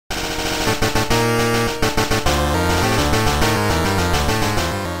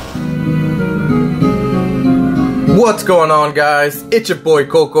What's going on, guys? It's your boy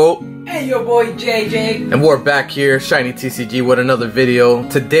Coco. And your boy JJ. And we're back here, Shiny TCG, with another video.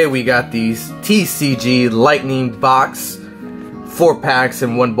 Today we got these TCG Lightning Box 4 packs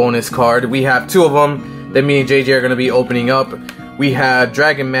and 1 bonus card. We have 2 of them that me and JJ are going to be opening up. We have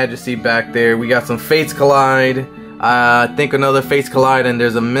Dragon Majesty back there. We got some Fates Collide. I think another Fates Collide, and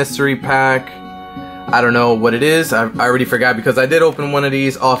there's a mystery pack. I don't know what it is. I already forgot because I did open one of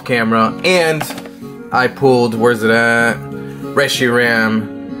these off camera, and I pulled, where's it at?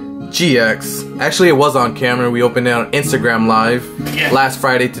 Reshiram GX. Actually, it was on camera. We opened it on Instagram Live last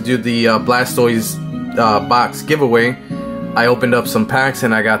Friday to do the Blastoise box giveaway. I opened up some packs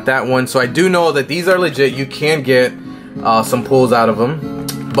and I got that one. So I do know that these are legit. You can get some pulls out of them,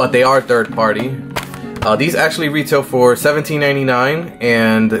 but they are third party. These actually retail for $17.99,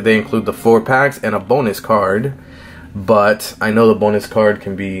 and they include the 4 packs and a bonus card. But I know the bonus card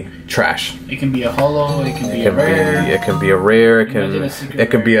can be trash. It can be a holo, it can be a rare. It can be a rare, it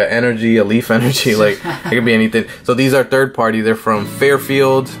can be an energy, a leaf energy, like it can be anything. So these are third party. They're from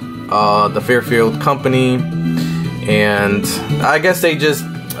Fairfield, the Fairfield company, and I guess they just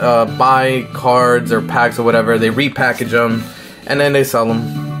buy cards or packs or whatever. They repackage them and then they sell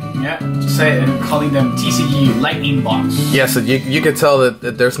them. Yeah, calling them TCG Lightning Box. Yeah, so you can tell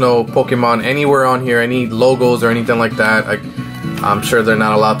that there's no Pokemon anywhere on here, any logos or anything like that. I'm sure they're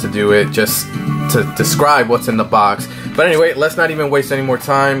not allowed to do it, just to describe what's in the box. But anyway, let's not even waste any more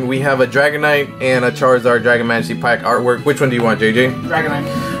time. We have a Dragonite and a Charizard Dragon Majesty pack artwork. Which one do you want, JJ?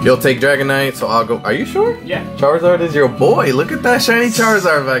 Dragonite. You'll take Dragonite, so I'll go. Are you sure? Yeah. Charizard is your boy. Look at that shiny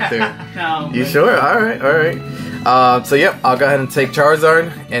Charizard back there. No. You sure? Alright, alright. So yep, I'll go ahead and take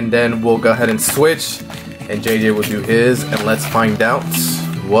Charizard, and then we'll go ahead and switch, and JJ will do his, and let's find out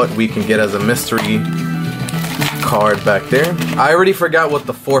what we can get as a mystery card back there. I already forgot what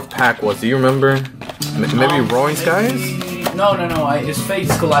the 4th pack was. Do you remember? Maybe Roaring Skies? No, it's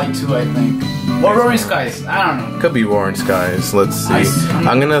Fates Collide too, I think. Or Roaring Skies, I don't know. Could be Roaring Skies. Let's see.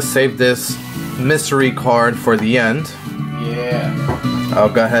 I'm gonna save this mystery card for the end. Yeah. I'll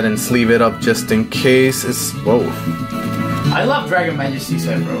go ahead and sleeve it up just in case. It's whoa. I love Dragon Majesty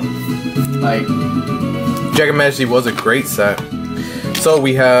set, bro. Like, Dragon Majesty was a great set. So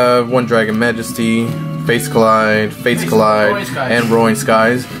we have 1 Dragon Majesty, Fates Collide, and Roaring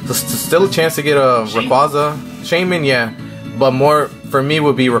Skies. So still a chance to get a Rayquaza. Shaman, yeah. But more for me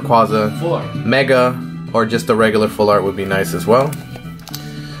would be Rayquaza. Full art. Mega, or just the regular full art would be nice as well.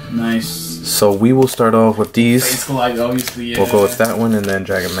 Nice. So we will start off with these. Fates Collide, obviously, yeah. We'll go with that one and then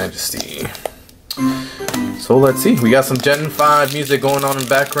Dragon Majesty. So let's see. We got some Gen 5 music going on in the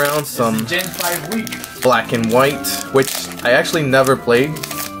background. Some Gen 5 week. Black and White, which I actually never played.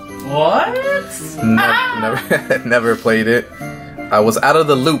 What? Never played it. I was out of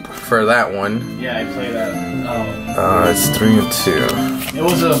the loop for that one. Yeah, I played that. It's 3 and 2. It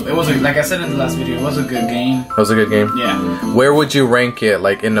was a like I said in the last video, it was a good game. It was a good game? Yeah. Where would you rank it?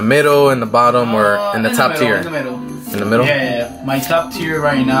 Like in the middle, in the bottom, or in the top tier? In the middle. In the middle? Yeah. My top tier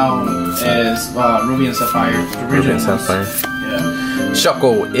right now is Ruby and Sapphire. Ruby and Sapphire. Yeah.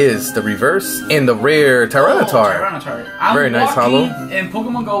 Shuckle is the reverse, and the rare Tyranitar. I'm very nice holo. In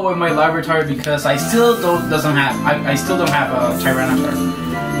Pokemon Go with my Laboratory because I still don't have a Tyranitar.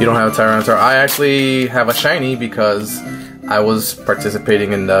 You don't have a Tyranitar. I actually have a shiny because I was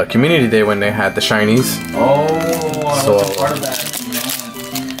participating in the community day when they had the shinies. Oh, so I was part of that.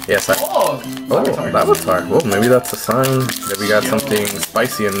 Yes, Laboratory. Well, maybe that's a sign that we got something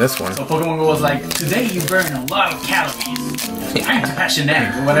spicy in this one. So Pokemon Go was like, today you burn a lot of calories. I'm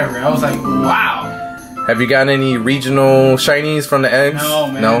passionate or whatever. I was like, wow. Have you gotten any regional shinies from the eggs?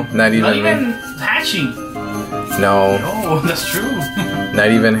 No, man. No, not even hatching. No. Oh, that's true. Not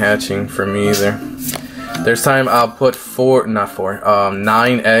even hatching for me either. There's time I'll put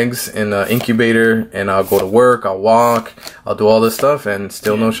 9 eggs in the incubator, and I'll go to work, I'll walk, I'll do all this stuff, and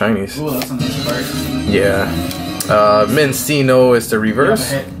still no shinies. Ooh, that's a nice part. Yeah. Mencino is the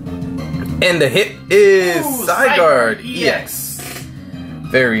reverse. And the hit is Zygarde EX.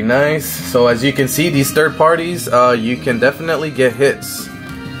 Very nice. So as you can see, these third parties, you can definitely get hits.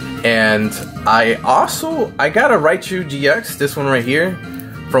 And I got a Raichu GX, this one right here,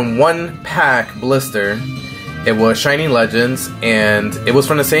 from 1 pack blister. It was Shiny Legends, and it was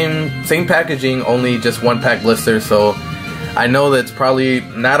from the same packaging, only just 1 pack blister. So I know that it's probably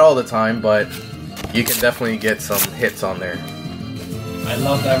not all the time, but you can definitely get some hits on there. I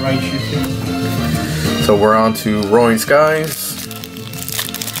love that Raichu too. So we're on to Roaring Skies.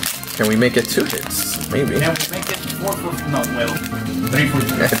 Can we make it 2 hits? Maybe. Can we make it 4 for... No, well, 3 for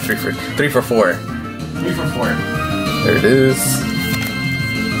 3. 3 for 4. 3 for 4. There it is.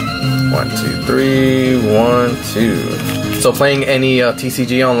 1, 2, 3, 1, 2. So playing any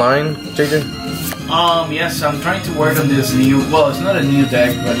TCG online, JJ? Yes, I'm trying to work on this new. Well, it's not a new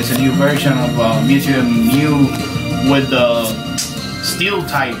deck, but it's a new version of Mewtwo Mew with the Steel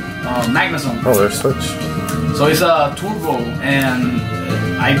type Magnezone. Oh, there's Switch. So it's a turbo, and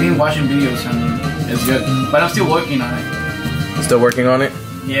I've been watching videos and it's good. But I'm still working on it. Still working on it?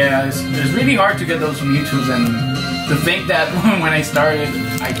 Yeah, it's really hard to get those Mewtwo's, and to think that when I started,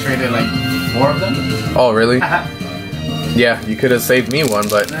 I traded like 4 of them. Oh, really? Yeah, you could have saved me one,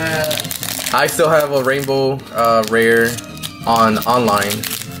 but I still have a Rainbow Rare online.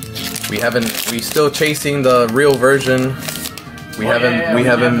 We still chasing the real version. We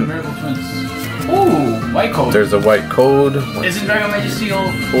haven't. Miracle Twins. Ooh, white code. There's a white code. Isn't Dragon Majesty all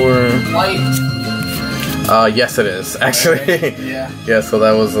 4 white? Yes, it is actually. Okay, yeah. Yeah, so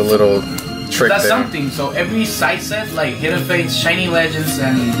that was a little trick. That's there. something. So every side set, like Hidden Fates, Shiny Legends,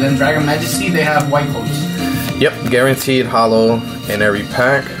 and then Dragon Majesty, they have white codes. Yep, guaranteed holo in every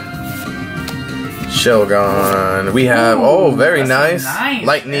pack. Shelgon. We have very nice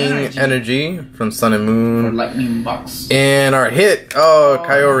Lightning energy from Sun and Moon. Or Lightning Box. And our hit,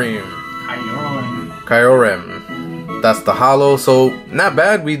 Kyurem. Kyurem. That's the holo. So not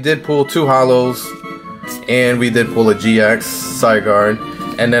bad. We did pull 2 holos, and we did pull a GX Zygarde.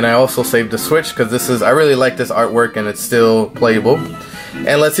 And then I also saved the Switch because I really like this artwork and it's still playable.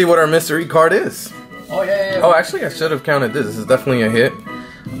 And let's see what our mystery card is. Oh yeah. Oh, actually, I should have counted this. This is definitely a hit.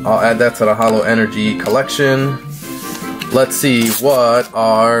 I'll add that to the Holo Energy collection. Let's see what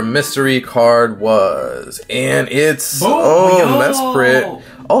our mystery card was. And it's... Boom, Mesprit.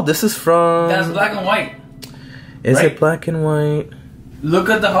 Oh, this is from... That's black and white. Is it black and white? Look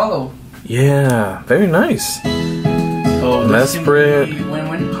at the holo. Yeah, very nice. So Mesprit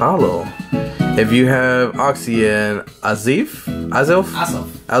win-win. Holo. If you have Oxy and Azov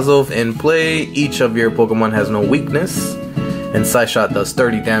in play, each of your Pokemon has no weakness. And Psyshot does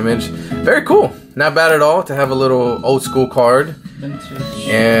 30 damage. Very cool. Not bad at all to have a little old school card. Vintage.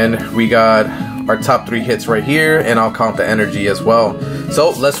 And we got our top 3 hits right here. And I'll count the energy as well.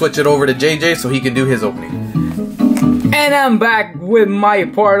 So let's switch it over to JJ so he can do his opening. And I'm back with my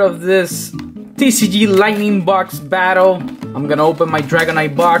part of this TCG Lightning Box battle. I'm gonna open my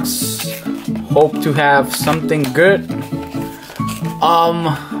Dragonite box. Hope to have something good.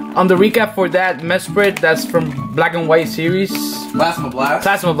 On the recap for that Mesprit, that's from Black and White series. Plasma Blast.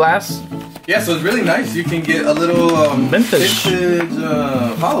 Plasma Blast. Yeah, so it's really nice. You can get a little vintage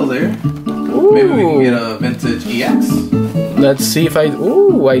holo there. Ooh. Maybe we can get a vintage EX. Let's see if I...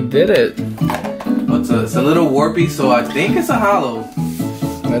 Ooh, I did it. It's a little warpy, so I think it's a holo.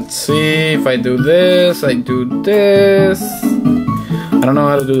 Let's see if I do this, I do this. I don't know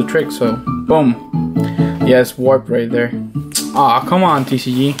how to do the trick, so boom. Yes, warp right there. Aw, come on,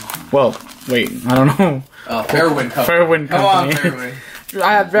 TCG. Well, wait, I don't know. Fairwind Company. Fairwind Company. Come on, Fairwind.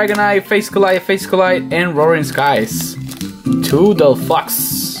 I have Dragonite, Face Collide, and Roaring Skies. 2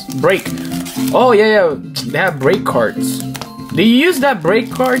 Delphox. Break. Oh, yeah, they have break cards. Do you use that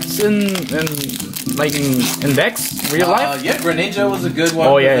break cards in decks, real life? Yeah, Greninja was a good one.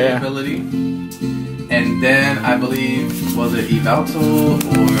 Oh, yeah. Ability. And then I believe, was it Evalto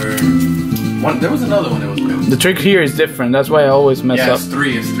or one? There was another one that was good. The trick here is different. That's why I always mess up. It's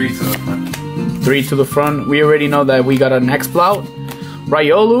 3 to the front. 3 to the front. We already know that we got an Explout.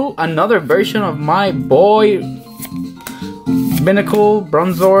 Riolu, another version of my boy. Binnacle,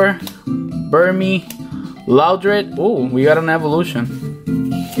 Bronzor, Burmy, Loudred. Oh, we got an evolution.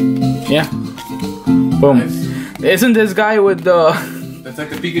 Yeah. Boom. Nice. Isn't this guy with the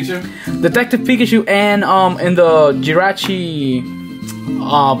Detective Pikachu? Detective Pikachu and in the Jirachi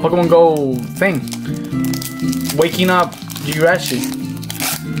Pokemon Go thing. Waking up Jirachi.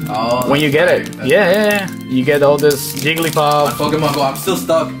 Oh, when you get it. Yeah. You get all this Jigglypuff. On Pokemon Go, I'm still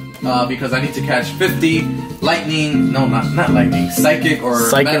stuck because I need to catch 50 Lightning, no, not Lightning, Psychic or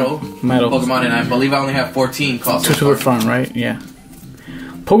Metal Pokemon, and I believe I only have 14 costs. 2 to the front, right? Yeah.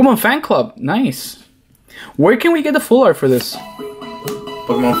 Pokemon Fan Club, nice. Where can we get the full art for this?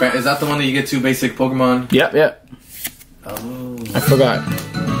 Pokemon Fan, is that the one that you get 2 basic Pokemon? Yep. Oh. I forgot.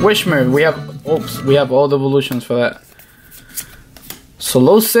 Wishmer, we have all the evolutions for that.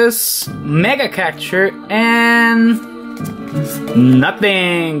 Solosis, Mega Catcher, and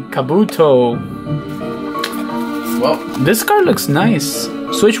nothing. Kabuto. Well, this card looks nice.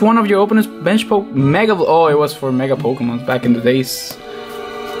 Switch one of your opponent's bench Mega. Oh, it was for Mega Pokemon back in the days.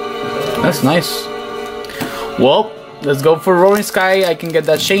 That's nice. Well, let's go for Roaring Sky. I can get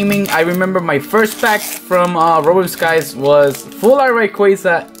that Shaming. I remember my first pack from Roaring Skies was full art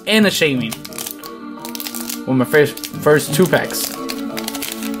Rayquaza and a Shaming. Well, my first 2 packs.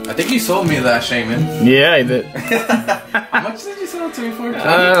 I think you sold me that, Shaman. Yeah, I did. How much did you sell it to me for?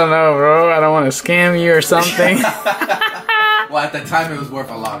 I don't know, bro. I don't want to scam you or something. Well, at the time it was worth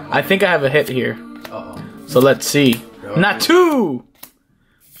a lot. I think I have a hit here. Uh-oh. So let's see. Natu!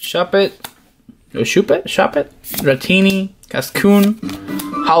 Shop it. Shoop it? Shop it? Dratini. Cascoon.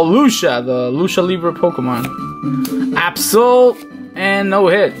 Hawlucha, the Lucha Libre Pokemon. Absol. And no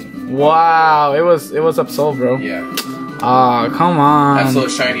hit. Wow, it was Absol, bro. Yeah. Ah, come on. Absol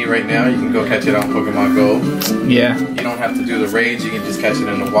is shiny right now. You can go catch it on Pokemon Go. Yeah. You don't have to do the raids. You can just catch it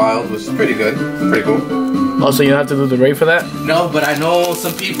in the wild, which is pretty good. Pretty cool. Also, you have to do the raid for that? No, but I know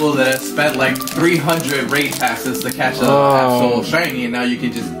some people that have spent like 300 raid passes to catch a Absol shiny, and now you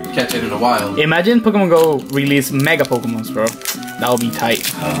can just catch it in the wild. Imagine Pokemon Go release Mega Pokemons, bro. That would be tight.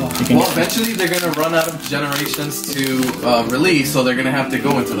 Well, eventually they're gonna run out of generations to release, so they're gonna have to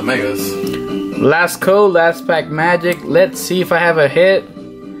go into the Megas. Last code, last pack magic. Let's see if I have a hit.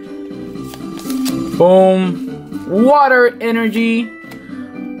 Boom. Water energy.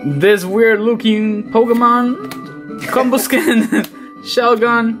 This weird looking Pokemon. Combuskin.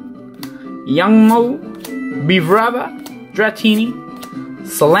 Shelgon. Youngmo. Bivrava. Dratini.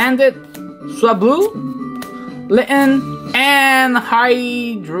 Salandit. Swablu. Litten. And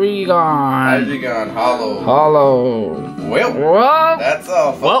Hydreigon. Hydreigon, Hollow. Well, that's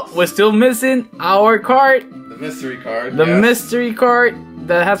all, folks. Well, we're still missing our card. The mystery card. The mystery card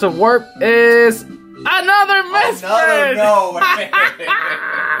that has a warp is another Misprint. No way.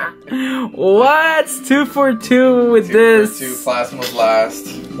 What's 2 for 2 with 2 this? for 2, Plasma Blast.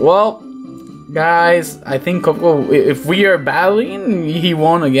 Well, guys, I think Coco, if we are battling, he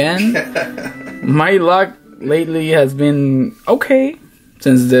won again. My luck lately has been okay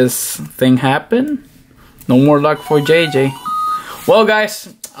since this thing happened. No more luck for JJ. Well,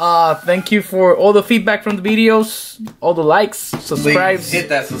 guys, thank you for all the feedback from the videos, all the likes, subscribes. Please hit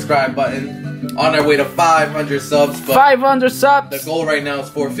that subscribe button. On our way to 500 subs. But 500 subs. The goal right now is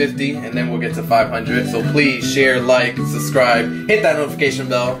 450, and then we'll get to 500. So please share, like, subscribe, hit that notification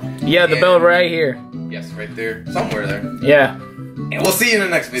bell. Yeah, the bell right here. Yes, right there, somewhere there. Yeah. And we'll see you in the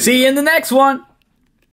next video. See you in the next one.